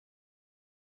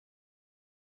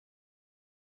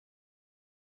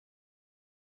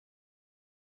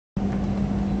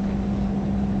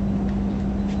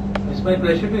It's my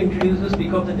pleasure to introduce the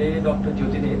speaker of the day, Dr.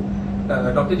 Jothydev.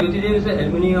 Dr. Jothydev is an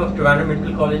alumni of Trivandrum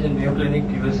Medical College and Mayo Clinic,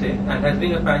 USA, and has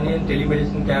been a pioneer in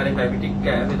telemedicine care and diabetic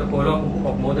care with a follow-up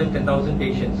of more than 10,000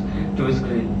 patients to his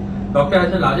credit. Doctor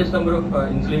has the largest number of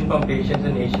insulin pump patients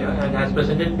in Asia and has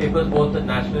presented papers both at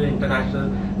national and international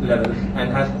levels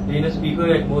and has been a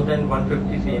speaker at more than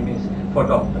 150 CMEs for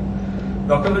doctor.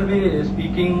 Doctor will be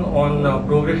speaking on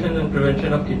progression and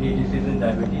prevention of kidney disease and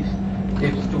diabetes,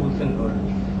 tips, tools and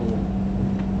hurdles.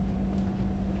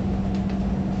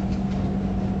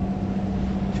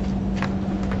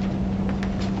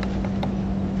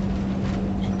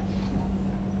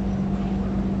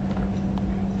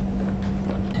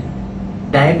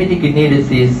 Diabetic kidney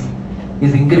disease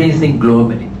is increasing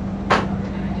globally,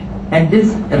 and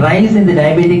this rise in the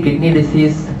diabetic kidney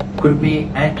disease could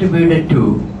be attributed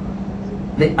to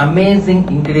the amazing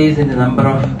increase in the number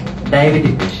of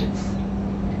diabetic patients.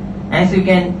 As you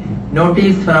can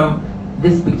notice from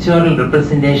this pictorial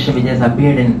representation which has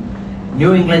appeared in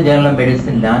New England Journal of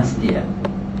Medicine last year,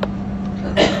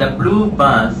 the blue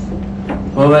bars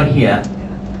over here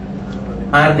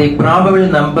are the probable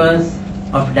numbers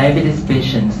of diabetes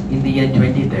patients in the year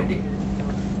 2030.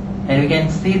 And we can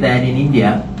see that in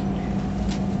India,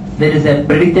 there is a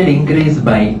predicted increase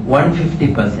by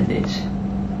 150%.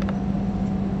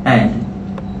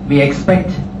 And we expect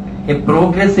a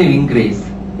progressive increase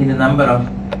in the number of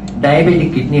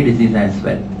diabetic kidney disease as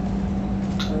well.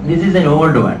 This is an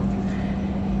old one.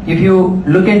 If you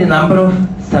look at the number of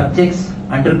subjects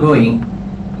undergoing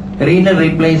renal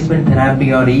replacement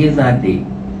therapy or ESRT,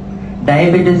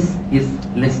 diabetes is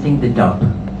listing the top.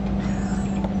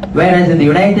 Whereas in the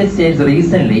United States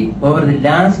recently, over the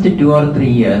last 2 or 3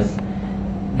 years,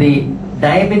 the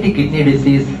diabetic kidney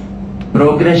disease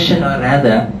progression, or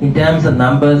rather in terms of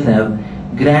numbers, have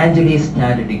gradually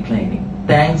started declining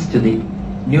thanks to the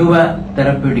newer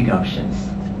therapeutic options.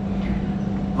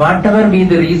 Whatever be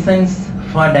the reasons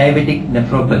for diabetic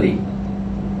nephropathy,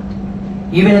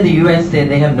 even in the USA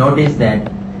they have noticed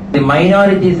that the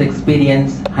minorities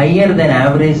experience higher than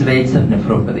average rates of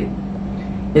nephropathy,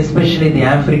 especially the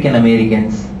African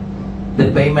Americans,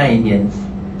 the Pima Indians.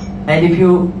 And if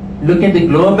you look at the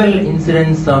global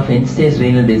incidence of end-stage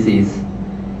renal disease,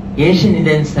 Asian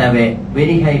Indians have a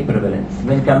very high prevalence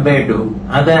when compared to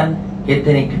other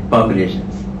ethnic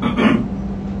populations.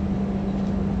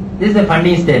 This is a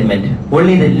funny statement.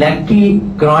 Only the lucky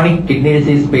chronic kidney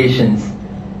disease patients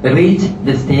reach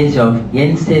the stage of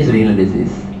end-stage renal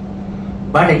disease.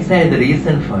 What exactly the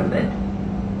reason for that?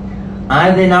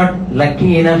 Are they not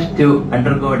lucky enough to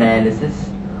undergo dialysis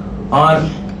or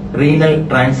renal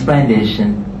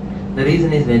transplantation? The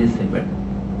reason is very simple.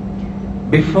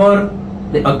 Before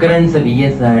the occurrence of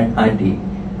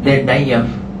ESRT, they die of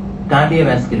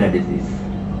cardiovascular disease.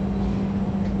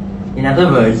 In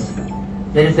other words,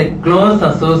 there is a close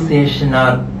association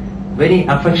or very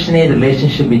affectionate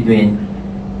relationship between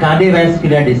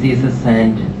cardiovascular diseases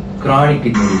and chronic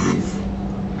kidney disease.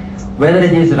 Whether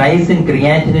it is rise in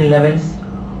creatinine levels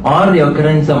or the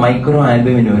occurrence of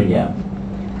microalbuminuria,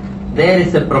 there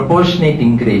is a proportionate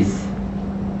increase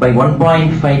by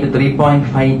 1.5 to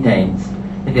 3.5 times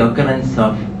in the occurrence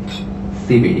of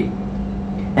CVD.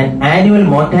 And annual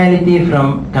mortality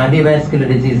from cardiovascular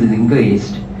disease is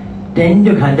increased 10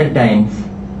 to 100 times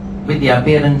with the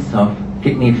appearance of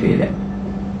kidney failure.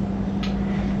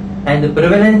 And the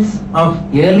prevalence of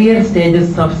earlier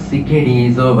stages of CKD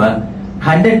is over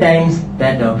 100 times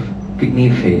that of kidney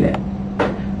failure.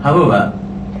 However,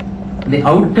 the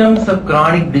outcomes of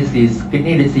chronic disease,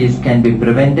 kidney disease, can be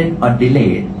prevented or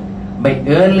delayed by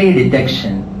early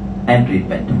detection and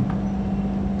treatment.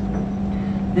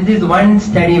 This is one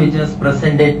study which was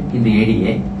presented in the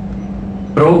ADA,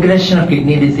 progression of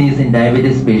kidney disease in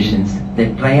diabetes patients,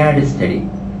 the triad study,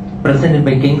 presented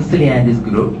by Kingsley and his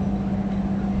group.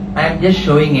 I am just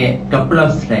showing a couple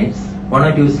of slides, 1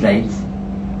 or 2 slides.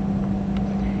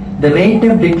 The rate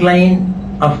of decline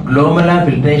of glomerular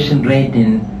filtration rate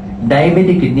in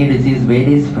diabetic kidney disease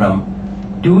varies from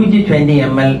 2 to 20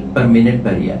 ml per minute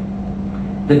per year.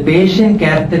 The patient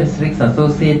characteristics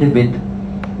associated with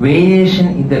variation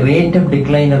in the rate of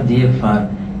decline of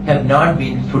GFR have not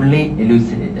been fully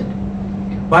elucidated.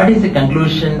 What is the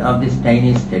conclusion of this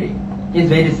tiny study? It's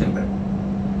very simple.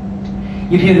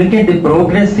 If you look at the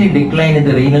progressive decline in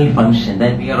the renal function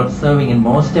that we are observing in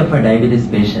most of our diabetes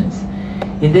patients,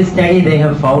 in this study they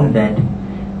have found that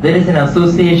there is an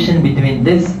association between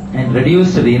this and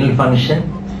reduced renal function,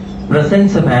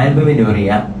 presence of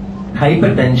albuminuria,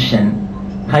 hypertension,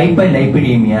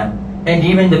 hyperlipidemia, and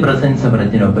even the presence of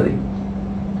retinopathy.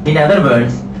 In other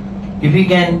words, If we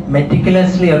can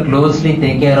meticulously or closely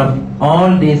take care of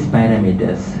all these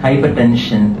parameters,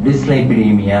 hypertension,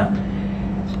 dyslipidemia,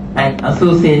 and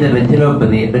associated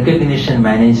retinopathy, recognition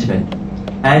management,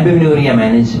 albuminuria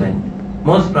management,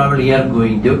 most probably you are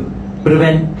going to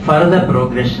prevent further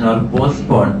progression or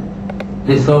postpone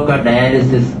the so-called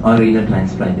dialysis or renal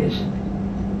transplantation.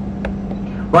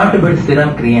 What about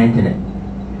serum creatinine?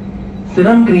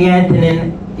 Serum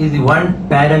creatinine is one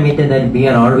parameter that we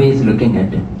are always looking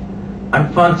at.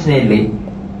 Unfortunately,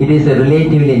 it is a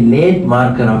relatively late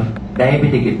marker of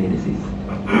diabetic kidney disease.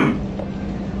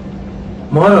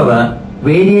 Moreover,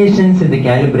 variations in the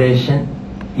calibration,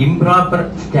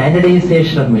 improper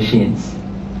standardization of machines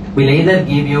will either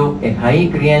give you a high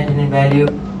creatinine value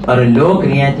or a low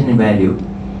creatinine value,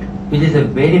 which is a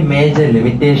very major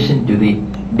limitation to the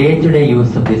day-to-day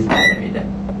use of this parameter.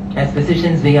 As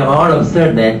physicians, we have all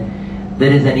observed that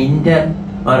there is an inter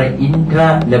or an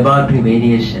intra-laboratory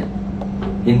variation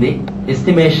in the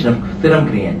estimation of serum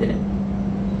creatinine.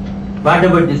 What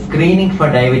about the screening for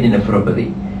diabetic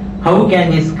nephropathy? How can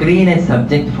we screen a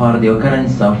subject for the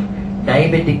occurrence of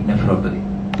diabetic nephropathy?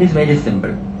 It is very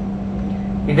simple.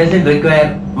 It doesn't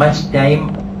require much time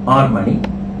or money.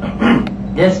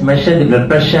 Just measure the blood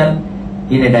pressure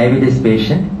in a diabetes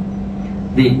patient.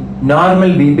 The normal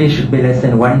BP should be less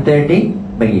than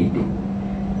 130/80.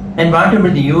 And what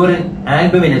about the urine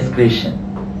albumin excretion?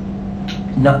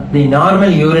 The normal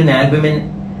urine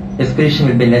albumin excretion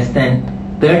will be less than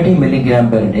 30 milligram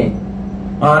per day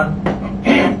or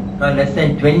less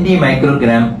than 20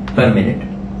 microgram per minute.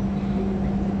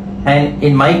 And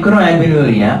in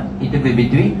microalbuminuria, it will be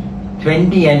between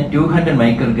 20 and 200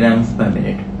 micrograms per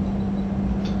minute.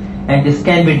 And this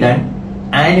can be done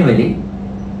annually,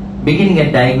 beginning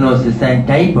at diagnosis, and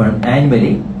type 1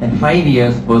 annually and 5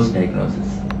 years post-diagnosis.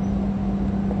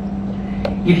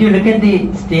 If you look at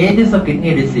the stages of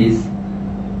kidney disease,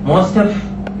 most of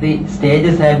the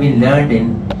stages have been learned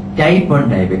in type 1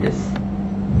 diabetes.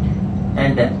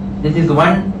 And this is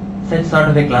one such sort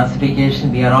of a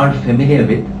classification we are all familiar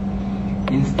with.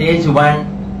 In stage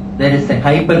 1, there is a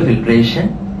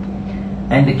hyperfiltration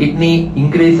and the kidney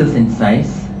increases in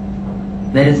size.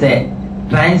 There is a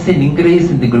transient increase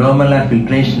in the glomerular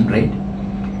filtration rate.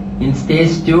 In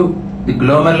stage 2, the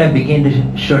glomeruli begin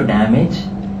to show damage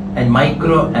and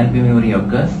microalbuminuria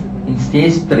occurs. In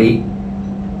stage 3,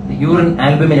 the urine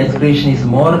albumin excretion is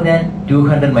more than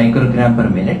 200 microgram per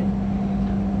minute,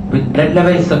 with blood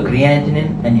levels of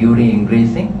creatinine and urea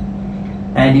increasing.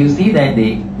 And you see that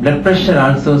the blood pressure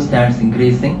also starts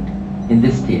increasing in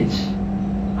this stage.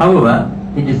 However,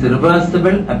 it is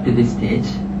reversible up to this stage,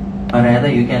 or rather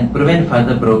you can prevent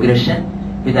further progression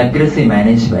with aggressive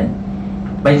management.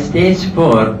 By stage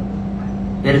 4,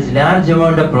 there is large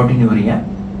amount of proteinuria.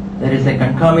 There is a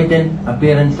concomitant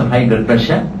appearance of high blood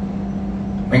pressure.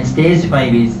 And stage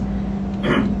 5 is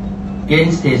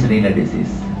end stage renal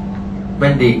disease,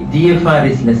 when the GFR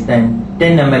is less than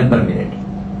 10 ml per minute.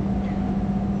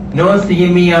 No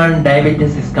CME on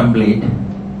diabetes is complete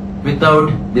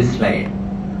without this slide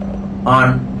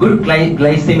on good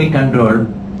glycemic control,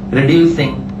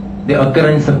 reducing the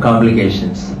occurrence of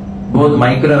complications, both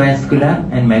microvascular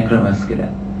and macrovascular.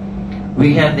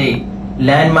 We have the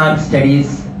landmark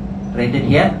studies rated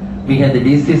here. We have the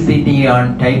DCCT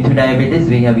on type 2 diabetes.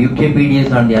 We have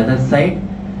UKPDS on the other side,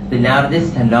 the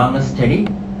largest and longest study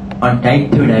on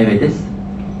type 2 diabetes.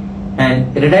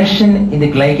 And reduction in the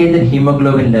glycated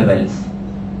hemoglobin levels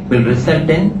will result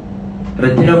in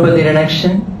retinopathy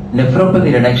reduction,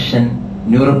 nephropathy reduction,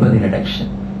 neuropathy reduction.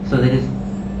 So there is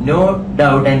no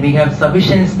doubt, and we have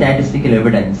sufficient statistical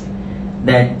evidence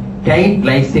that tight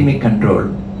glycemic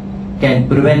control can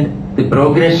prevent the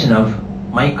progression of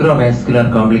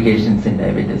microvascular complications in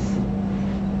diabetes.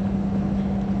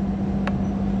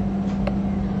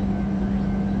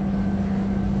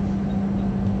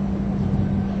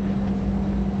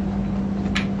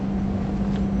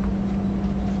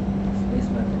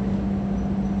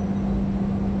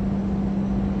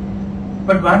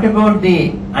 But what about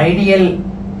the ideal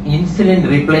insulin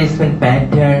replacement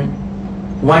pattern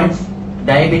once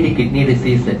diabetic kidney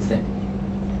disease sets in?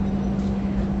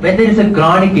 When there is a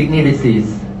chronic kidney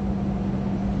disease,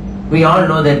 we all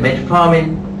know that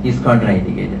metformin is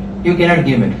contraindicated. You cannot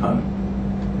give metformin.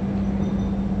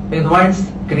 Because once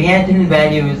creatinine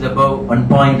value is above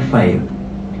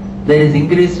 1.5, there is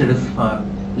increased risk for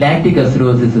lactic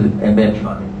acidosis with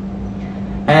metformin.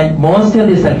 And most of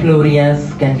the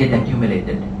sulfurias can get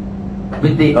accumulated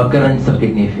with the occurrence of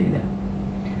kidney failure.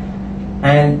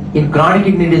 And in chronic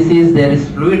kidney disease, there is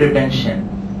fluid retention.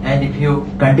 And if you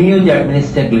continue to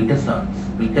administer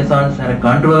glitazones are a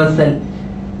controversial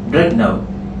drug now.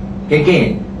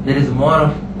 Again, there is more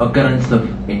of occurrence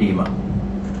of edema.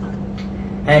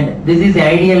 And this is the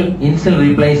ideal insulin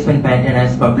replacement pattern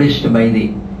as published by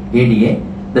the ADA,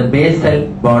 the basal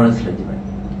bolus regimen.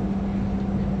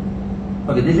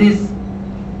 Okay, this is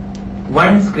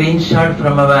one screenshot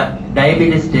from our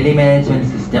diabetes telemanagement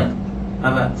system,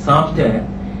 our software,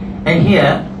 and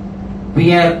here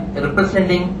we are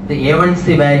representing the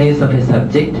A1C values of a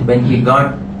subject when he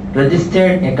got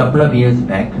registered a couple of years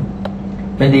back,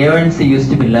 when the A1C used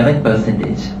to be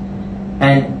 11%,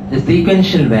 and the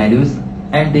sequential values,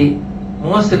 and the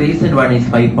most recent one is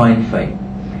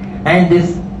 5.5. And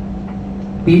this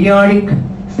periodic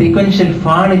sequential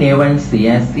fall in A1C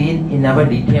as seen in our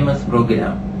DTMS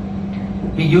program,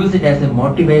 we use it as a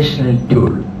motivational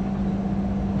tool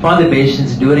for the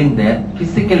patients during their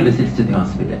physical visits to the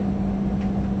hospital.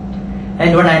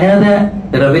 And one another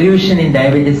revolution in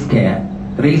diabetes care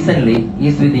recently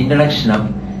is with the introduction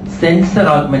of sensor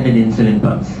augmented insulin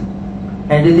pumps.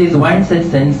 And this is one such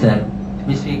sensor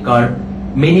which we call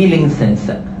mini link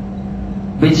sensor,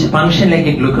 which function like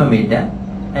a glucometer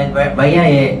and via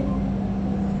a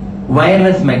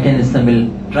wireless mechanism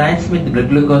will transmit the blood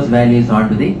glucose values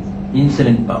onto the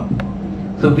insulin pump.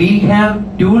 So we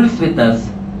have tools with us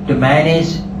to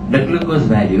manage blood glucose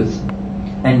values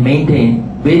and maintain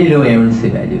very low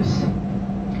A1C values.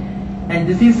 And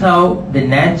this is how the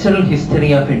natural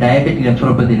history of a diabetic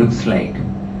nephropathy looks like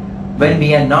when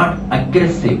we are not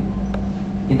aggressive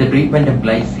in the treatment of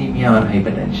glycemia or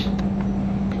hypertension.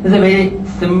 This is a very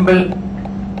simple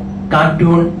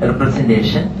cartoon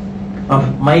representation of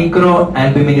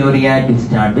microalbuminuria to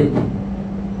start with.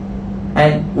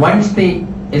 And once the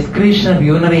excretion of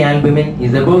urinary albumin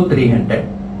is above 300,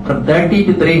 from 30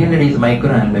 to 300 is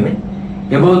microalbumin,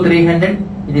 above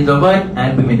 300 it is overt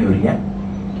albuminuria.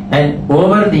 And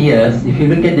over the years, if you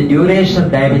look at the duration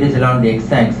of diabetes along the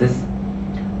x-axis,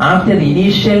 after the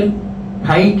initial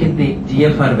hike in the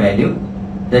GFR value,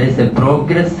 there is a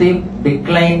progressive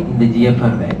decline in the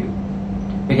GFR value.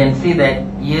 You can see that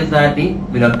ESRD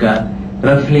will occur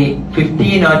roughly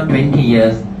 15 or 20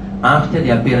 years after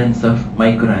the appearance of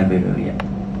microalbuminuria,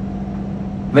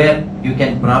 where you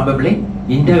can probably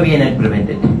intervene and prevent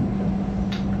it.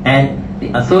 And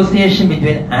the association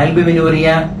between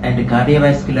albuminuria and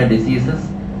cardiovascular diseases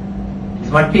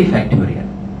is multifactorial.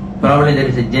 Probably there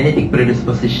is a genetic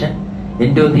predisposition,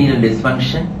 endothelial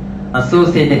dysfunction,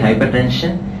 associated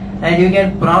hypertension, and you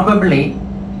can probably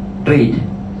treat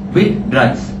with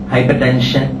drugs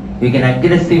hypertension. You can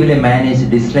aggressively manage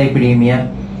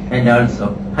dyslipidemia and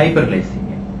also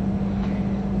hyperglycemia.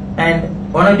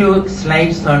 And one or two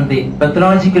slides on the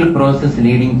pathological process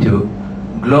leading to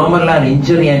glomerular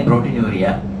injury and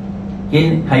proteinuria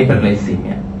in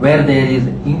hyperglycemia, where there is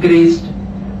increased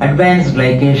advanced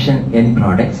glycation end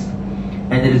products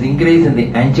and there is increase in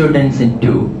the angiotensin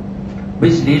II,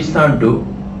 which leads on to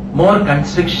more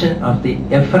constriction of the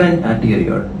efferent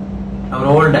arteriole, our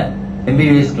old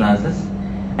MBBS classes,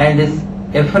 and this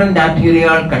efferent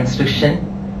arteriole constriction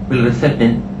will result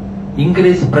in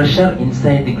increased pressure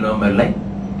inside the glomeruli,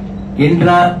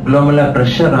 intraglomerular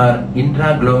pressure or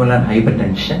intraglomerular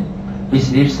hypertension, which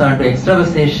leads on to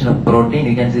extravasation of protein.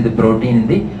 You can see the protein in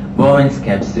the Bowen's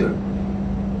capsule.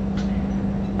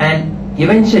 And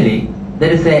eventually,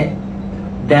 there is a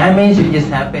damage which is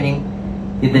happening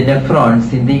in the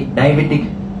nephrons in the diabetic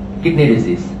kidney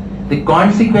disease. The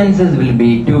consequences will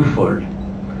be twofold.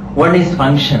 One is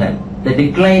functional, the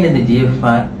decline in the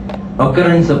GFR,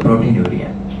 occurrence of proteinuria,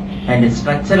 and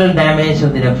structural damage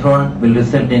of the nephron will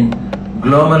result in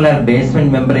glomerular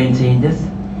basement membrane changes,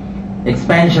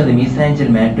 expansion of the mesangial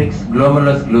matrix,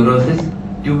 glomerulosclerosis,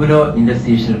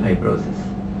 tubulointerstitial fibrosis.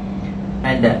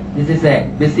 And this is a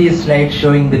busy slide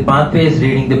showing the pathways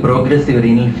leading to progressive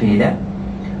renal failure,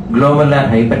 glomerular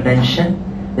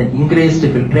hypertension, then increased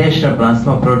filtration of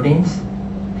plasma proteins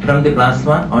from the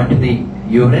plasma onto the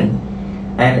urine,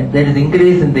 and there is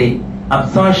increase in the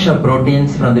absorption of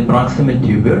proteins from the proximal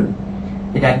tubule.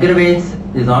 It aggravates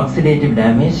this oxidative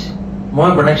damage,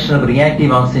 more production of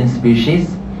reactive oxygen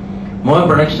species, more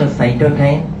production of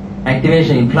cytokine,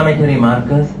 activation of inflammatory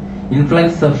markers,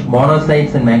 influx of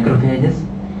monocytes and macrophages,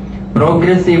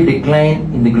 progressive decline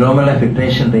in the glomerular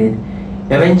filtration rate,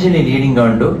 eventually leading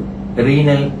on to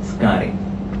renal scarring.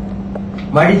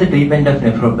 What is the treatment of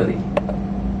nephropathy?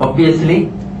 Obviously,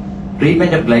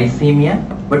 treatment of glycemia,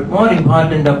 but more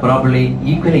important or probably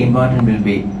equally important will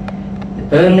be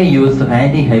the early use of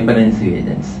anti-hypertensive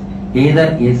agents, either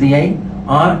ACI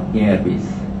or ARBs.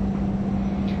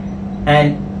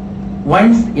 And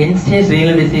once end-stage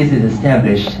renal disease is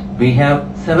established, we have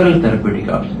several therapeutic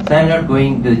options. I am not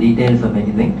going to the details of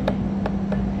anything.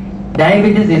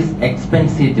 Diabetes is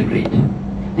expensive to treat.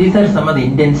 These are some of the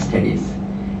Indian studies.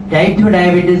 Type 2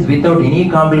 diabetes without any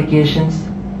complications,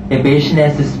 a patient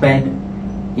has to spend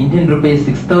Indian rupees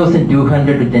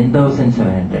 6,200 to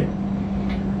 10,700.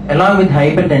 Along with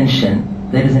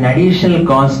hypertension, there is an additional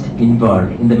cost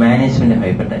involved in the management of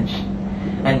hypertension.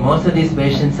 And most of these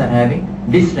patients are having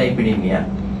dyslipidemia.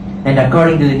 And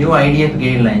according to the new IDF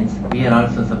guidelines, we are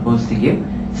also supposed to give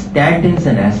statins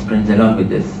and aspirins along with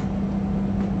this.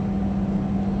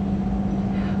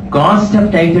 Cost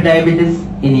of type 2 diabetes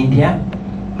in India,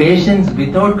 patients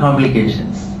without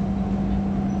complications,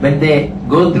 when they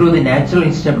go through the natural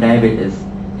history of diabetes,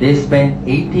 they spend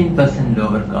 18%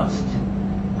 lower cost.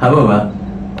 However,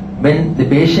 when the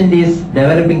patient is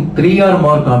developing 3 or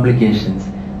more complications,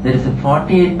 there is a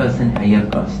 48% higher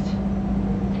cost.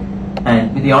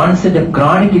 And with the onset of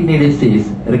chronic kidney disease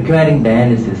requiring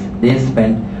dialysis, they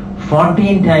spend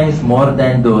 14 times more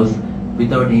than those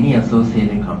without any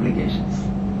associated complications.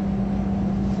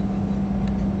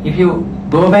 If you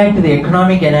go back to the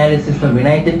economic analysis of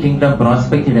United Kingdom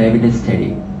prospective diabetes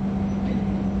study,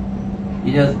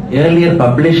 it was earlier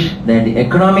published that the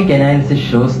economic analysis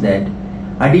shows that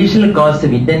additional costs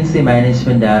of intensive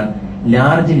management are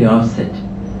largely offset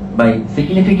by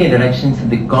significant reductions in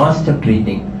the cost of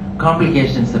treating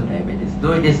complications of diabetes.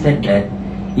 Though it is said that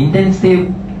intensive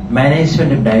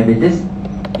management of diabetes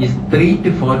is 3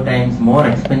 to 4 times more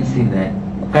expensive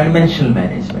than conventional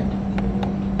management.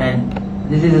 And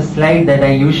this is a slide that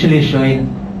I usually show in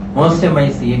most of my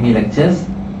CME lectures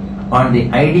on the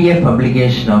IDF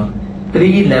publication of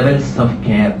 3 levels of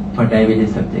care for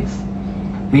diabetes subjects.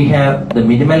 We have the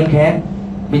minimal care,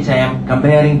 which I am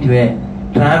comparing to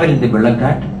a travel in the bullock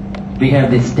cart. We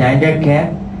have the standard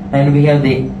care, and we have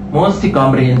the most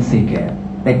comprehensive care,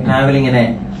 like traveling in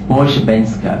a Porsche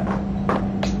Benz car.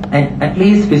 And at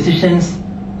least physicians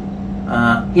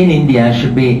in India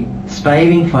should be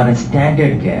striving for a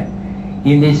standard care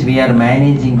in which we are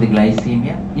managing the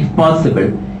glycemia, if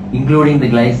possible, including the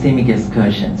glycemic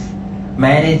excursions,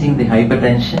 managing the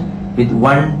hypertension with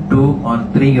 1, 2 or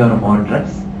 3 or more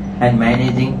drugs, and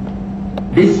managing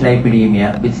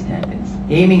dyslipidemia with statins,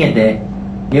 aiming at a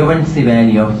A1C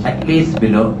value of at least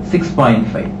below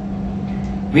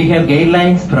 6.5. We have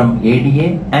guidelines from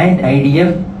ADA and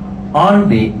IDF on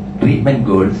the treatment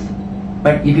goals,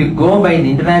 but if you go by the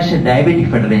International Diabetic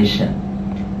Federation,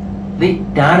 the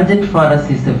target for us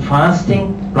is a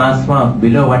fasting plasma of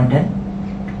below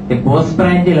 110, a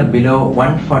postprandial of below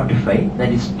 145, that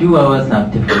is 2 hours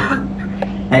after food,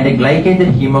 and a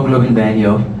glycated hemoglobin value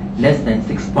of less than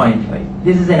 6.5.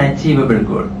 This is an achievable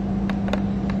goal.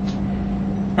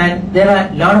 And there are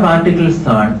a lot of articles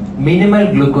on minimal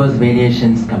glucose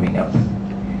variations coming up.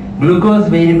 Glucose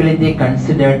variability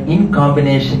considered in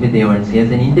combination with A1C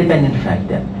as an independent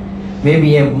factor may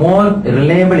be a more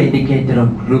reliable indicator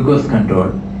of glucose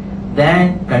control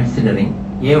than considering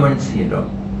A1C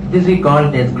alone. This we call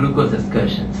it as glucose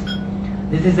excursions.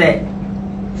 This is a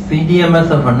CDMS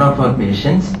of one of our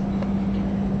patients,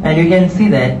 and you can see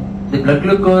that the blood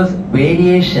glucose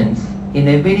variations in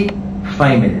every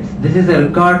 5 minutes. This is a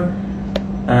record,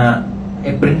 a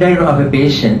printout of a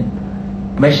patient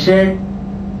measured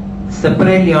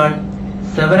separately on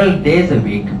several days a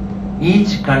week,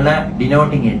 each color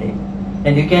denoting a day.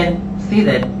 And you can see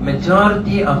that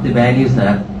majority of the values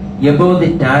are above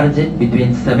the target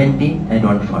between 70 and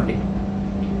 140.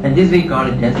 And this we call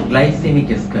it as glycemic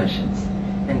excursions.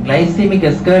 And glycemic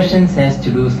excursions has to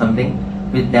do something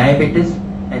with diabetes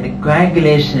and the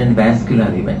coagulation and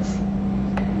vascular events.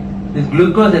 These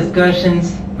glucose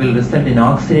excursions will result in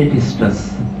oxidative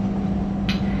stress,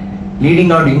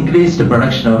 leading out increased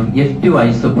production of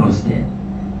F2-isoprostane,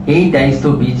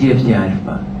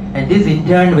 8-iso-PGFT-alpha, and this in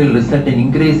turn will result in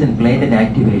increase in platelet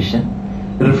activation,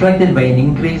 reflected by an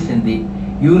increase in the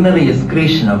urinary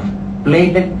excretion of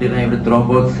platelet-derived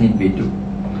thromboxane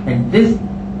B2, and this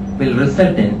will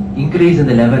result in increase in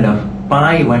the level of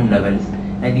PI1 levels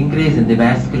and increase in the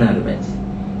vascular events.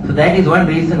 So that is one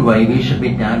reason why we should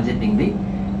be targeting the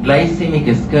glycemic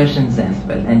excursions as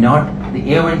well, and not the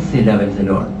A1C levels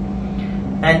alone.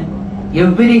 And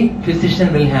every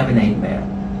physician will have a nightmare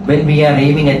when we are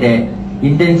aiming at a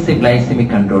intensive glycemic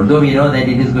control, though we know that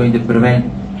it is going to prevent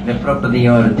nephropathy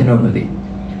or retinopathy.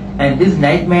 And this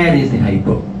nightmare is the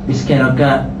hypo, which can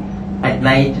occur at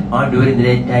night or during the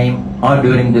daytime or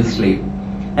during the sleep.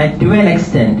 And to an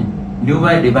extent,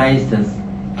 newer devices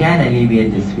can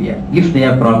alleviate this fear if they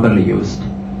are properly used.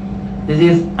 This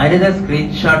is another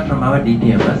screenshot from our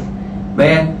DTMS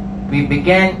where we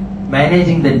began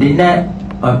managing the dinner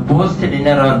or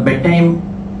post-dinner or bedtime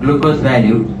glucose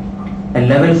value at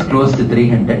levels close to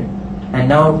 300, and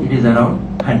now it is around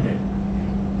 100.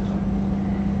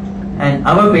 And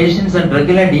our patients on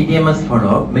regular DTMS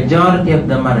follow-up, majority of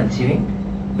them are achieving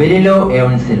very low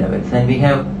A1C levels. And we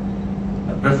have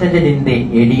presented in the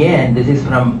ADA, and this is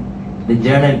from the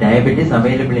journal Diabetes,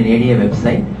 available in ADA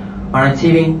website, on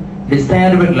achieving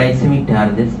desirable glycemic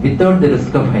targets without the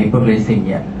risk of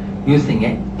hypoglycemia using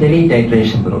a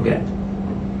tele-titration program.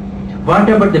 What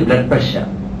about the blood pressure?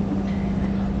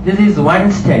 This is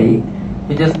one study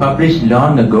which was published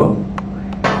long ago,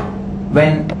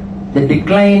 when the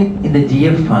decline in the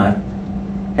GFR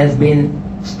has been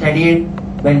studied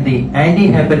when the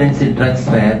antihypertensive drugs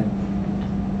were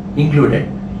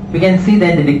included. We can see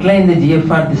that the decline in the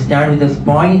GFR started with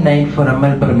 0.94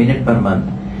 ml per minute per month,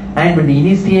 and with the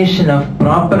initiation of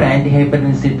proper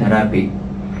antihypertensive therapy,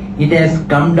 it has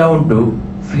come down to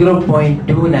 0.29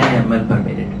 ml per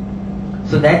minute.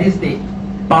 So that is the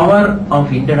power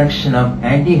of introduction of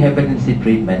antihypertensive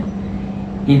treatment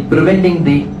in preventing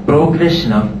the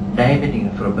progression of diabetic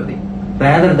nephropathy,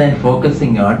 rather than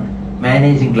focusing on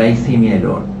managing glycemia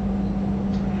alone.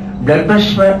 Blood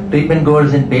pressure treatment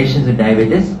goals in patients with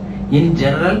diabetes, in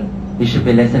general, it should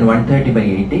be less than 130 by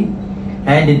 80,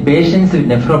 and in patients with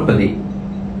nephropathy,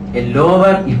 a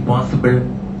lower if possible,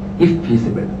 if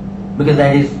feasible, because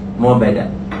that is more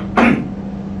better.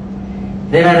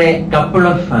 There are a couple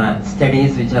of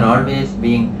studies which are always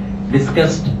being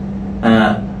discussed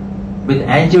with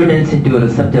angiotensin II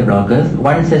receptor blockers.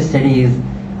 One such study is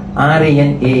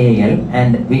RAN-AAL,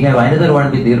 and we have another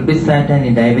one with irbesartan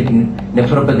in diabetic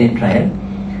nephropathy trial.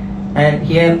 And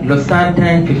here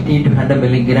losartan 50 to 100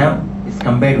 milligram is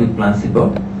compared with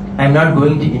placebo. I am not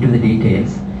going into the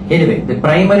details. Anyway, the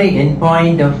primary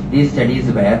endpoint of these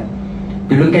studies were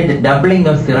to look at the doubling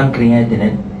of serum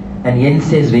creatinine and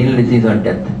end-stage renal disease or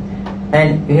death.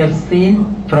 And we have seen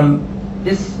from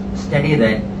this study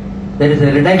that there is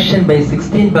a reduction by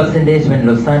 16% when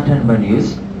losartan was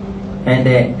used, and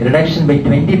a reduction by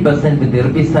 20% with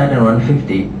irbesartan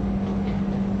 150.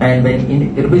 And when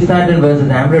in irbesartan versus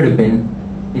amlodipine,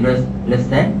 it was less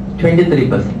than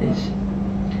 23%.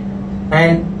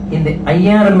 And in the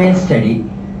IRMA study,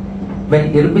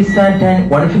 when irbesartan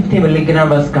 150 milligram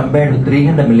was compared with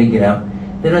 300 milligram,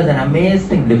 there was an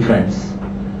amazing difference.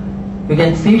 You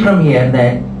can see from here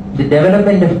that the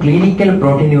development of clinical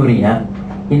proteinuria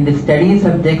in the study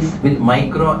subjects with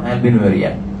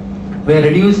microalbuminuria were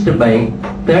reduced by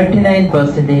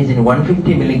 39% in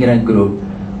 150 milligram group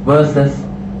versus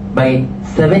by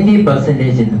 70%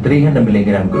 in the 300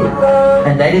 milligram group.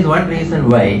 And that is one reason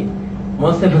why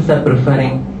most of us are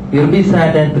preferring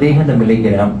irbesartan 300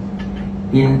 milligram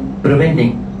in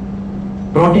preventing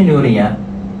proteinuria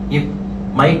if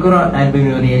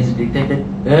microalbuminuria is detected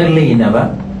early in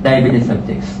our diabetes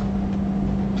subjects.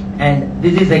 And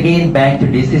this is again back to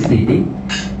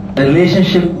DCCT, the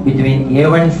relationship between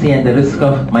A1C and the risk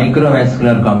of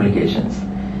microvascular complications.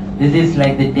 This is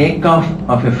like the takeoff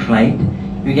of a flight.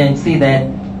 You can see that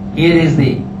here is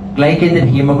the glycated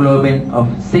hemoglobin of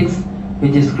 6,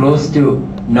 which is close to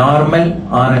normal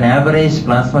or an average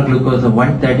plasma glucose of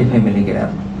 135 milligram.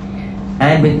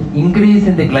 And with increase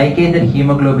in the glycated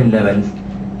hemoglobin levels,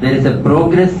 there is a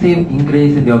progressive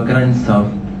increase in the occurrence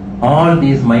of all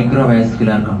these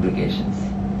microvascular complications.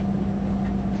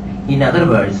 In other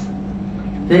words,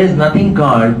 there is nothing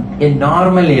called a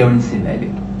normal A1C value.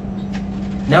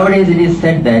 Nowadays it is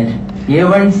said that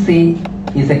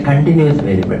A1C is a continuous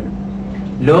variable.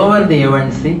 Lower the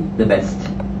A1C, the best.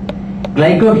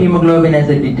 Glycohemoglobin as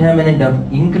a determinant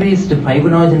of increased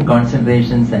fibrinogen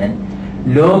concentrations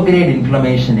and low-grade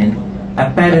inflammation in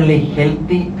apparently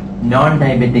healthy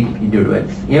non-diabetic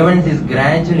individuals. A1C is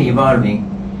gradually evolving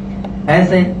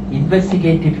as an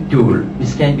investigative tool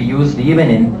which can be used even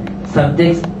in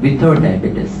subjects without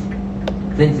diabetes,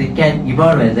 since it can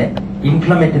evolve as an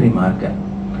inflammatory marker.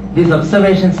 This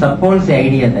observation supports the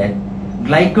idea that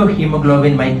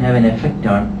glycohemoglobin might have an effect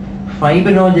on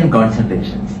fibrinogen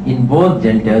concentrations in both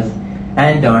genders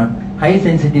and on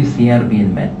high-sensitive CRP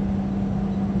in men.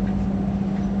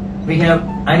 We have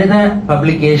another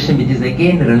publication which is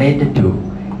again related to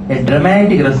a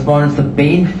dramatic response of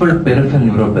painful peripheral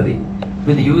neuropathy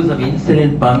with the use of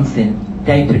insulin pumps in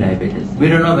type 2 diabetes. We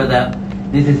don't know whether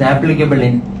this is applicable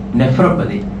in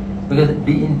nephropathy, because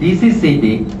in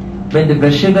DCCT, when the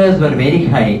blood sugars were very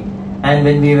high and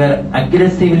when we were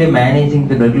aggressively managing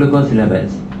the blood glucose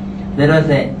levels, there was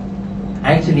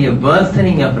actually a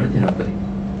worsening of retinopathy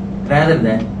rather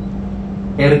than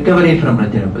a recovery from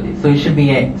retinopathy. So it should be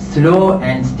a slow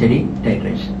and steady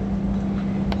titration.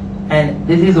 And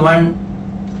this is one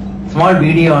small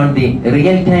video on the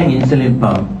real-time insulin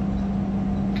pump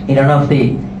in one of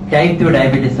the type 2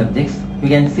 diabetes subjects. You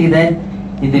can see that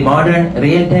in the modern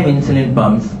real-time insulin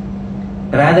pumps,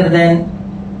 rather than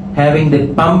having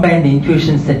the pump and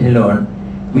infusion set alone,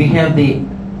 we have the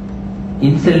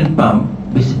insulin pump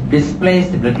which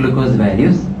displays the blood glucose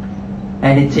values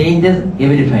and it changes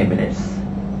every 5 minutes.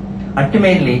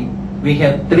 Ultimately, we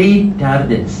have 3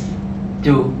 targets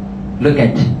to look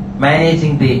at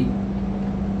managing the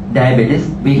diabetes.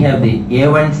 We have the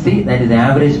A1C, that is the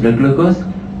average blood glucose,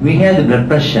 we have the blood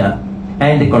pressure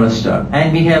and the cholesterol,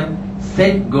 and we have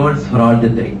set goals for all the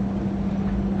 3.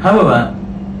 However,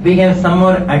 we have some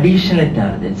more additional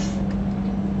targets.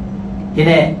 In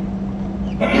a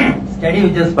study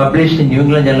which was published in New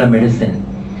England Journal of Medicine,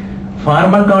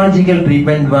 pharmacological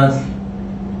treatment was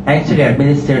actually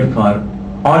administered for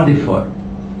all the 4: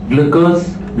 glucose,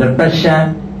 blood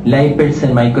pressure, lipids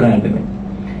and microalbumin.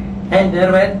 And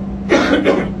there were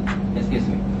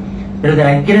there is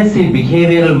an aggressive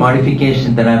behavioral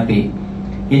modification therapy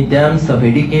in terms of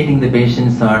educating the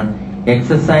patients on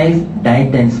exercise,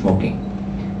 diet and smoking.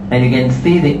 And you can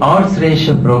see the odds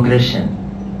ratio progression,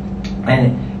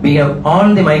 and we have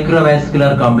all the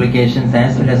microvascular complications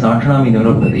as well as autonomic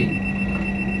neuropathy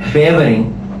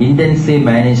favoring intensive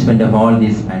management of all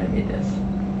these parameters.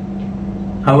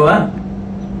 However,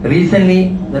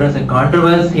 recently there was a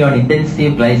controversy on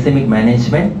intensive glycemic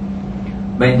management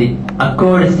when the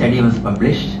ACCORD study was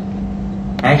published,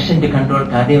 Action to Control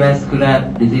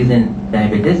Cardiovascular Disease and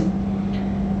Diabetes,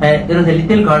 and there was a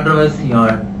little controversy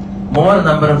on more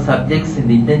number of subjects in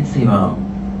the intensive arm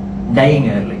dying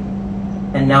early.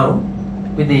 And now,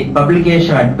 with the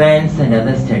publication of ADVANCE and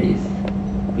other studies,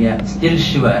 we are still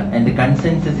sure, and the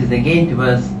consensus is again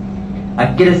towards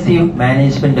aggressive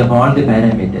management of all the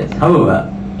parameters. However,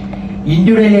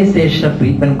 individualization of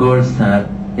treatment goals are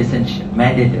essential,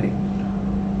 mandatory.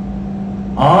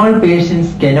 All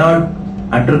patients cannot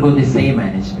undergo the same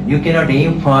management. You cannot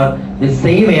aim for the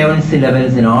same A1C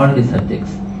levels in all the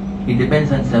subjects. It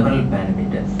depends on several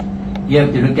parameters. You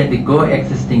have to look at the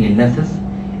coexisting illnesses.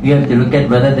 You have to look at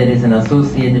whether there is an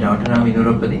associated autonomic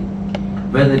neuropathy,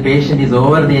 whether the patient is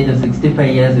over the age of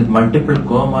 65 years with multiple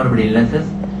comorbid illnesses,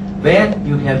 where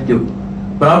you have to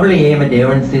probably aim at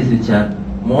A1Cs which are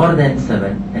more than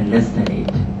 7 and less than 8.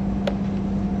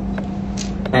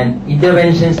 And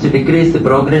interventions to decrease the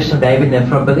progression of diabetic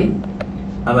nephropathy.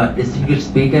 Our distinguished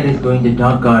speaker is going to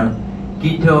talk on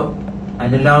keto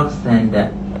analogs and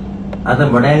other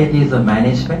modalities of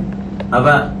management.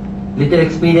 Our little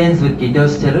experience with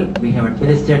ketosterol, we have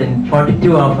administered in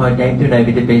 42 of our type 2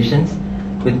 diabetes patients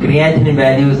with creatinine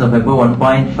values of above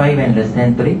 1.5 and less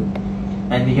than 3.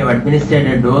 And we have administered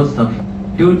a dose of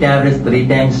 2 tablets 3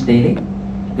 times daily.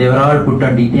 They were all put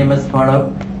on DTMS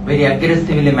follow-up, very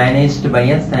aggressively managed by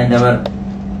us and our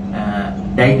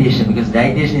dietitian, because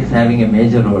dietitian is having a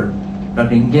major role.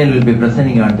 Dr. Ingale will be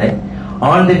presenting on that.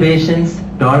 All the patients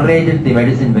tolerated the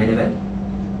medicine very well.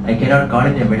 I cannot call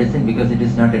it a medicine because it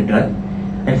is not a drug.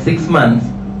 And 6 months,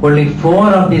 only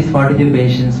 4 of these 42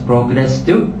 patients progressed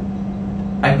to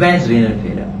advanced renal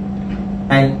failure.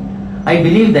 And I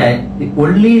believe that the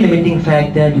only limiting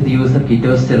factor to the use of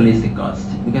ketosterol is the cost.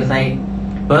 Because I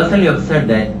personally observed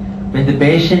that when the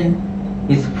patient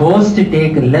is forced to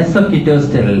take less of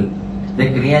ketosterol, the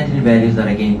creatinine values are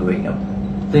again going up.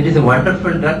 So it is a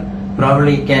wonderful drug.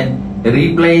 Probably it can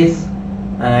replace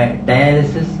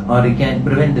dialysis, or it can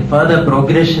prevent the further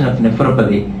progression of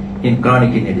nephropathy in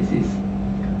chronic kidney disease.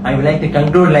 I would like to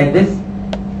conclude like this.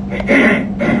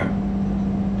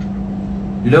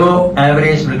 Low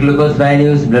average blood glucose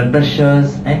values, blood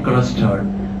pressures and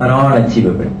cholesterol are all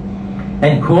achievable.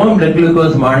 And home blood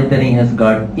glucose monitoring has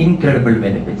got incredible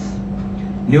benefits.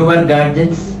 Newer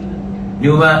gadgets,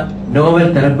 newer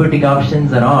novel therapeutic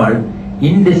options are all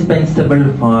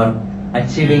indispensable for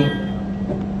achieving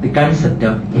the concept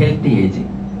of healthy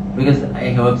aging. Because I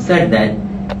have observed that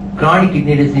chronic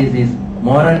kidney disease is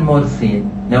more and more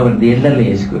seen now in the elderly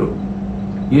age group.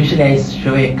 Usually I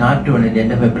show a cartoon at the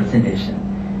end of my presentation.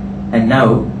 And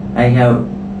now I have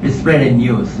displayed a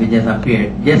news which has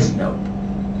appeared just now,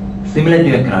 similar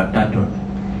to a cartoon.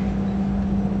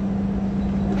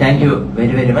 Thank you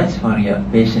very, very much for your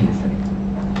patient listening.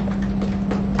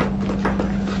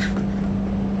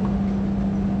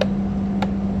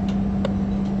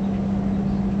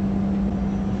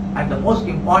 And the most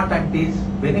important is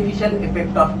beneficial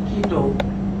effect of keto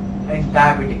in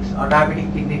diabetics or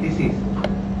diabetic kidney disease.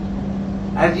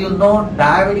 As you know,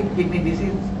 diabetic kidney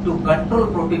disease, to control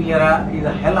proteinuria is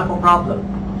a hell of a problem.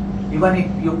 Even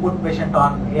if you put patient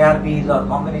on ARBs or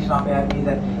combination of ARBs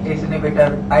and ACE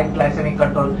inhibitor, tight glycemic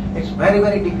control, it's very,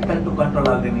 very difficult to control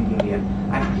albuminuria.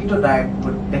 And keto diet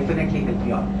would definitely help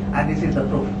you out. And this is the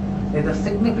proof. There is a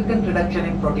significant reduction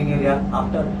in proteinuria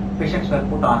after patients were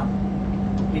put on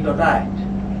keto diet.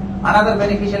 Another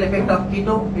beneficial effect of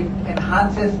keto, it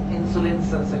enhances insulin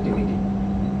sensitivity.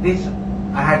 This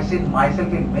I had seen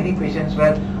myself in many patients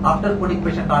where after putting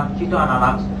patient on keto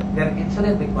analogs, their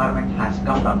insulin requirement has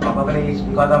come down. Probably it's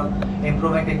because of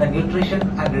improvement in the nutrition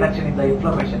and reduction in the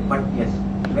inflammation, but yes,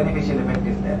 beneficial effect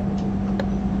is there.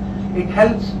 It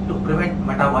helps to prevent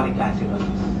metabolic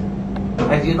acidosis.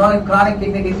 As you know, in chronic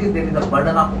kidney disease, there is a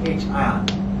burden of H ion,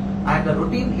 and the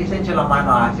routine essential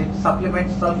amino acid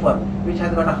supplements sulfur, which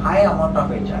has got a high amount of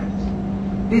H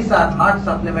ions. These are not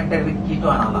supplemented with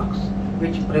keto analogs,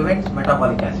 which prevents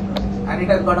metabolic acidosis, and it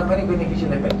has got a very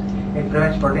beneficial effect. It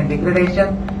prevents protein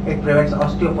degradation, it prevents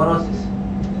osteoporosis,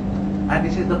 and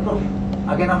this is the proof.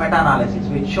 Again, a meta-analysis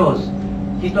which shows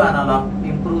keto analog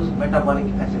improves metabolic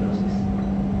acidosis.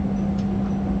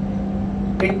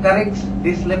 It corrects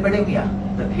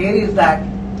dyslipidemia. The theory is that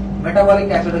metabolic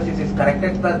acidosis is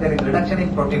corrected, plus there is reduction in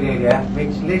proteinuria,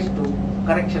 which leads to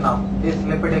correction of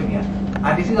dyslipidemia.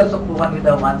 And this is also proven with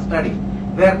the one study,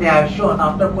 where they have shown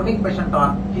after putting patient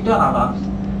on keto analogs,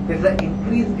 there is an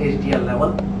increased HDL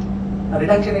level, a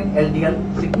reduction in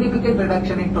LDL, significant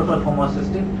reduction in total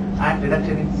homocysteine, and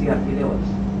reduction in CRP levels.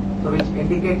 So which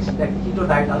indicates that keto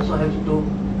diet also helps to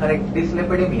correct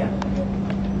dyslipidemia.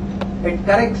 It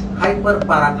corrects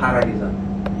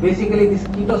hyperparathyroidism. Basically, these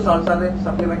keto salts are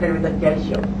supplemented with the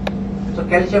calcium. So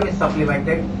calcium is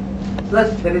supplemented,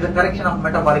 plus there is a correction of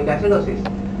metabolic acidosis,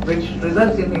 which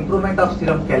results in improvement of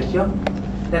serum calcium,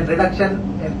 then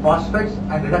reduction in phosphates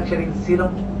and reduction in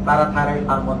serum parathyroid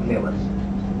hormone levels.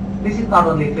 This is not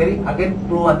only theory, again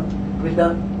proven with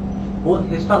the bone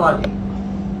histology.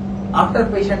 After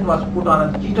patient was put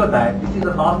on a keto diet, this is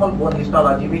a normal bone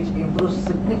histology which improves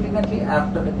significantly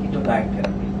after the keto diet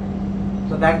therapy.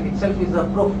 So that itself is a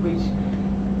proof which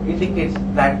indicates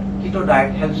that keto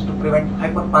diet helps to prevent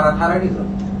hyperparathyroidism.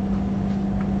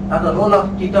 Now the role of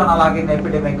keto analog in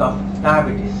epidemic of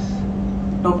diabetes.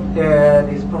 So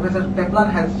this Professor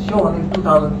Teplan has shown in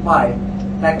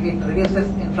 2005 that it reduces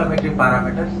inflammatory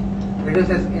parameters,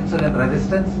 reduces insulin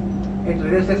resistance, it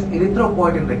reduces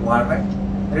erythropoietin requirement,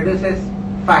 reduces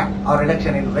fat or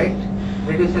reduction in weight,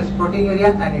 reduces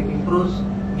proteinuria, and it improves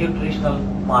nutritional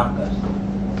markers.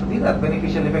 So these are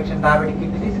beneficial effects in diabetic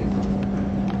kidney disease.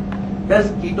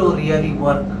 Does keto really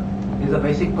work? Is a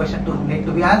basic question to need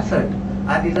to be answered,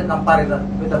 and is a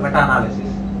comparison with a meta-analysis.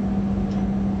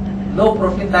 Low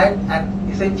protein diet and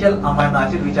essential amino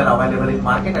acid which are available in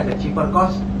market at a cheaper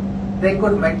cost, they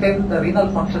could maintain the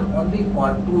renal function only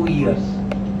for 2 years.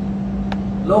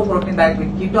 Low protein diet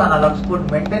with keto analogs could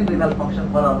maintain renal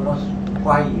function for almost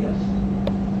 5 years.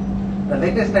 The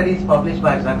latest study is published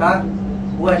by Zakar,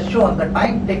 who has shown the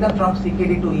time taken from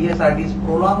CKD to ESRD is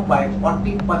prolonged by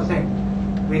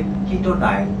 40% with keto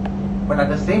diet. But at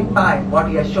the same time, what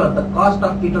he has shown, the cost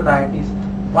of keto diet is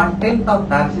 1/10 of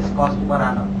dialysis cost per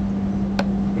annum.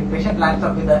 If patient lands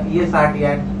up with the ESRD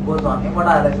and goes on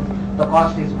hemodialysis, the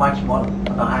cost is much more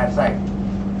on the higher side.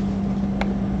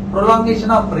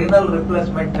 Prolongation of renal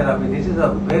replacement therapy. This is a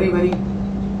very, very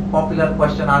popular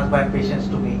question asked by patients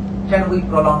to me. Can we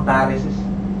prolong dialysis?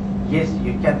 Yes,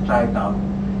 you can try it out.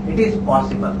 It is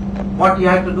possible. What you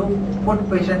have to do, put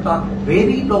patient on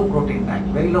very low protein diet.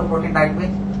 Very low protein diet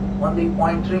means only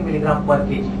 0.3 milligram per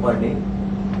kg per day,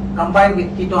 combined with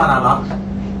keto analogs.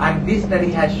 And this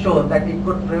study has shown that it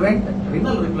could prevent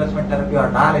renal replacement therapy or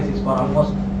dialysis for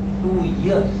almost 2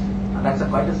 years. And that's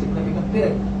quite a significant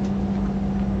period.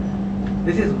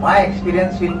 This is my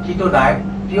experience with keto diet.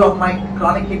 Few of my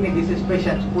chronic kidney disease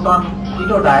patients put on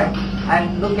keto diet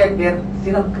and look at their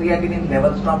serum creatinine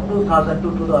levels from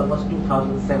 2002 to almost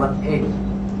 2007-8.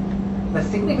 The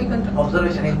significant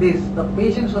observation in this, the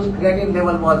patients whose creatinine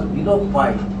level was below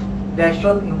 5, they have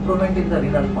shown improvement in the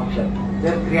renal function.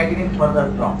 Their creatinine further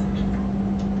dropped.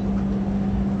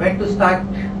 When to start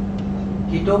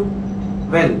keto?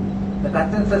 Well, the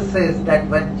consensus says that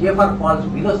when GFR falls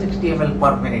below 60 ml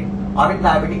per minute, or in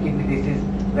diabetic kidney disease,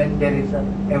 when there is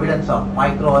evidence of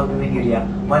microalbuminuria,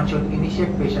 one should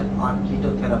initiate patient on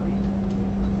keto therapy.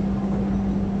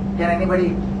 Can anybody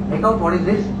make out what is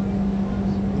this?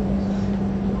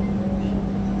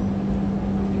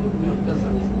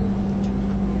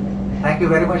 Thank you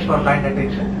very much for kind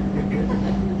attention.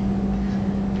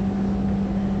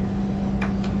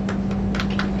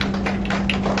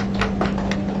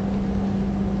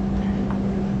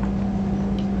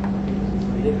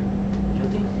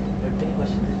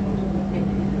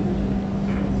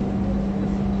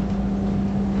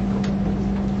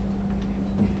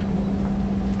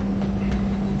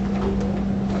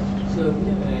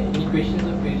 Any questions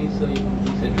or queries, so you can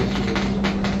please address to them.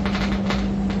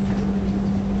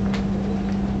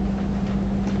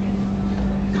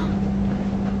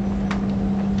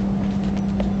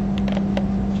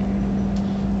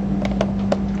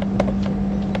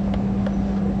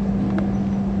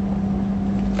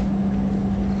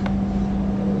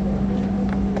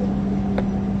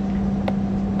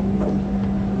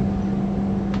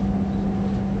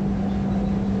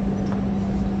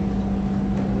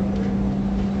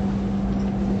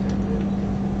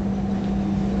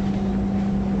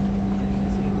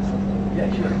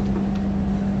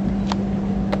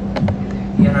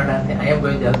 you're not asking, I am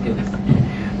going to ask you this.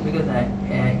 Because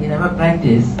in our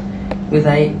practice, because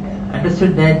I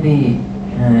understood that the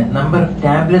number of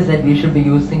tablets that we should be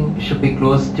using should be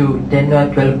close to 10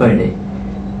 or 12 per day.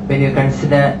 When you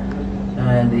consider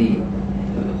the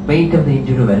weight of the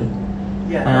individual.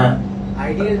 Yeah,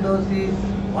 ideal dose is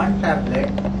 1 tablet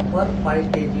per 5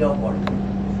 kg of body.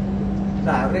 So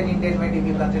average Indian weight, if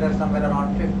you consider somewhere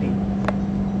around 50,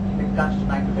 it comes to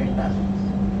 9 to 10 tablets.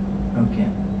 Okay.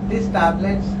 These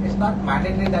tablets, it's not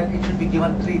mandatory that it should be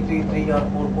given 3, 3, 3 or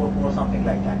 4, 4, 4, something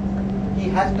like that. He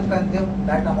has to consume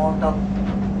that amount of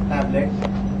tablets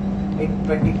in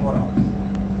 24 hours.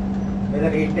 Whether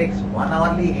he takes 1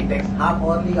 hourly, he takes half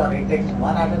hourly, or he takes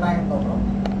 1 at a time, no problem.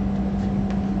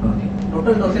 Okay.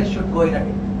 Total dosage should go in a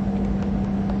day.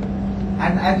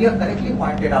 And as you have correctly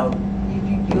pointed out, if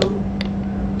you give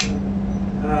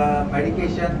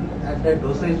medication at the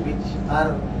dosage which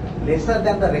are lesser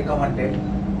than the recommended,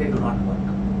 they do not work.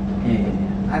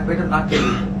 Yeah. And better not take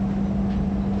it.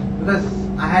 Because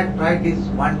I had tried this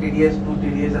 1 TDS, 2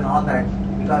 TDS and all that,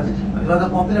 because it was a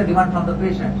popular demand from the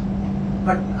patients.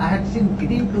 But I had seen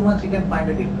within 2 months you can find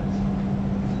a difference.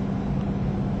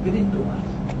 Within 2 months.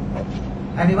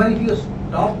 And even if you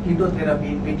stop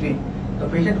ketotherapy in between, the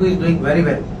patient who is doing very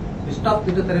well, you stop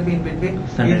ketotherapy in between,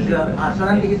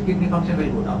 suddenly his kidney function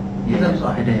will go down. Yeah, Also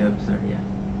that I have observed, yeah.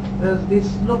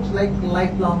 This looks like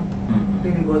lifelong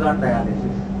till he goes on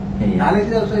dialysis. Yeah.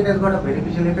 Dialysis also, it has got a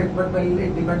beneficial effect, but well,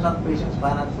 it depends on patient's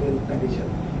financial condition.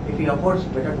 If he affords,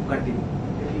 better to continue.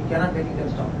 If he cannot, then he can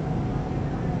stop.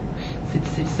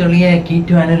 It's only a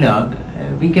keto analog.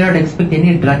 We cannot expect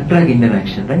any drug-drug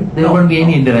interaction, right? There won't be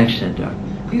any interaction at all.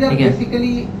 These are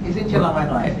basically essential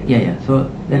amino acids. Yeah. So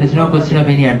there is no question of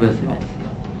any adverse events.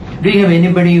 Do you have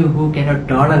anybody who cannot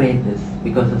tolerate this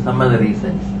because of some other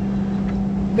reasons?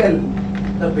 Well,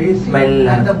 the basic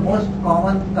and the most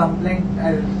common complaint,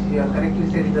 as you have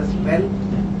correctly said, is the smell.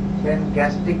 When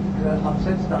gastric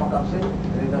upset, stomach upset,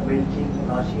 there is a belching,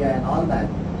 nausea and all that.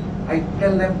 I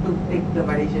tell them to take the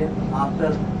medication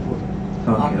after food,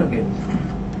 after meals.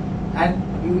 And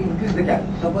you increase the cap.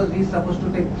 Suppose he is supposed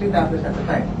to take 3 tablets at a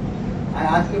time. I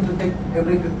ask him to take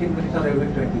every 15 minutes or every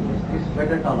 20 minutes. It's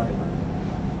better tolerable.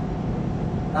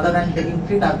 Rather than taking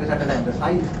 3 tablets at a time, the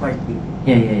size is quite big.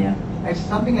 Yeah. It's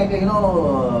something like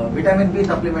vitamin B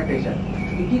supplementation.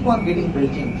 You keep on getting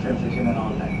belching sensation and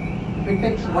all that. If it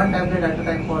takes 1 tablet at a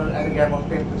time for at a gap of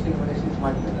 10-15 minutes, it's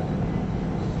much better.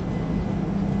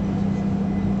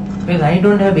 Because I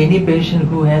don't have any patient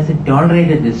who hasn't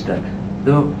tolerated this drug.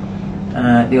 Though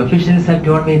the officials have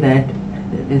told me that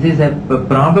this is a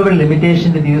probable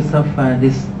limitation to the use of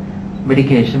this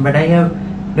medication, but I have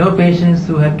no patients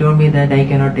who have told me that I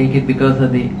cannot take it because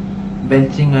of the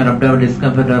belching or abdominal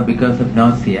discomfort or because of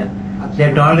nausea. Absolutely. They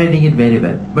are tolerating it very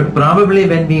well. But probably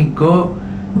when we go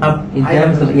up in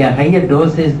terms of higher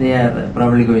doses, they are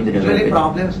probably going to develop. Usually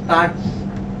problem starts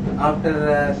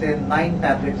after say 9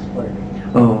 tablets per day.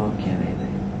 Oh, okay,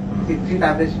 right. See, 3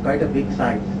 tablets is quite a big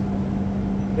size.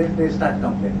 Then they start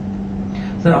complaining.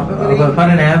 So for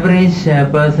an average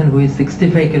person who is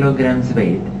 65 kilograms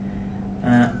weight,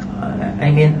 I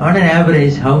mean, on an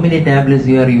average, how many tablets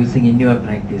you are using in your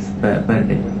practice per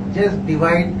day? Just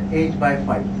divide age by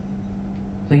 5.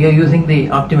 So you are using the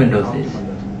optimal dosage.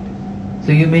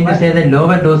 So you mean to say that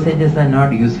lower dosages are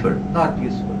not useful? Not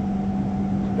useful.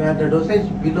 Where the dosage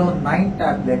below 9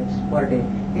 tablets per day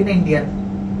in India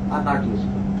are not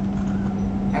useful.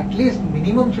 At least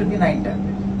minimum should be 9 tablets.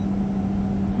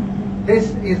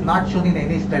 This is not shown in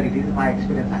any study. This is my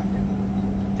experience.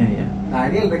 Yeah. The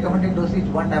ideal recommended dose is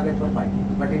 1 tablet per 5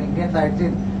 days. But in Indian science,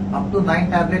 up to 9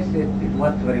 tablets, it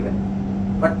works very well.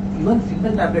 But even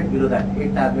single tablet below that,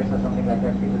 8 tablets or something like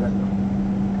that, it doesn't work.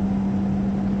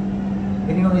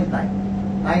 Minimum is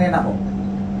 9. 9 and above.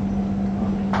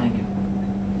 Thank you.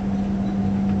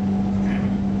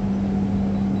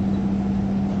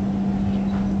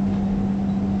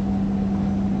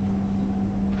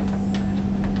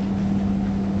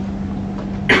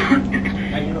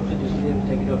 Thank you, Dr. Jothydev.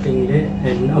 Thank you, Dr. Ingale.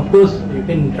 And of course, you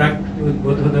can interact with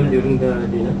both of them during the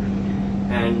dinner.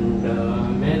 And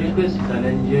may I request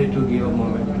Dhananjay to give a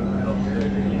moment to Dr.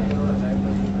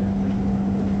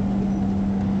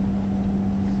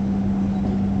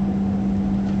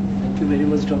 Thank you very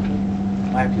much, Doctor.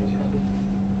 My pleasure.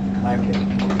 My pleasure.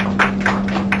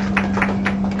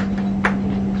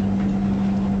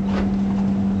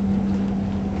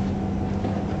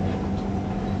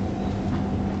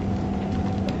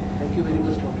 Thank you very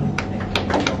much, Doctor.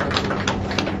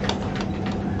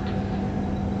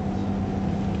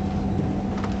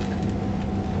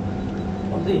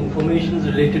 On the information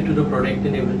related to the product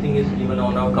and everything is given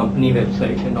on our company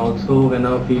website, and also when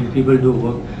our field people do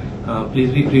work,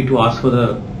 please be free to ask for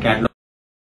the catalog.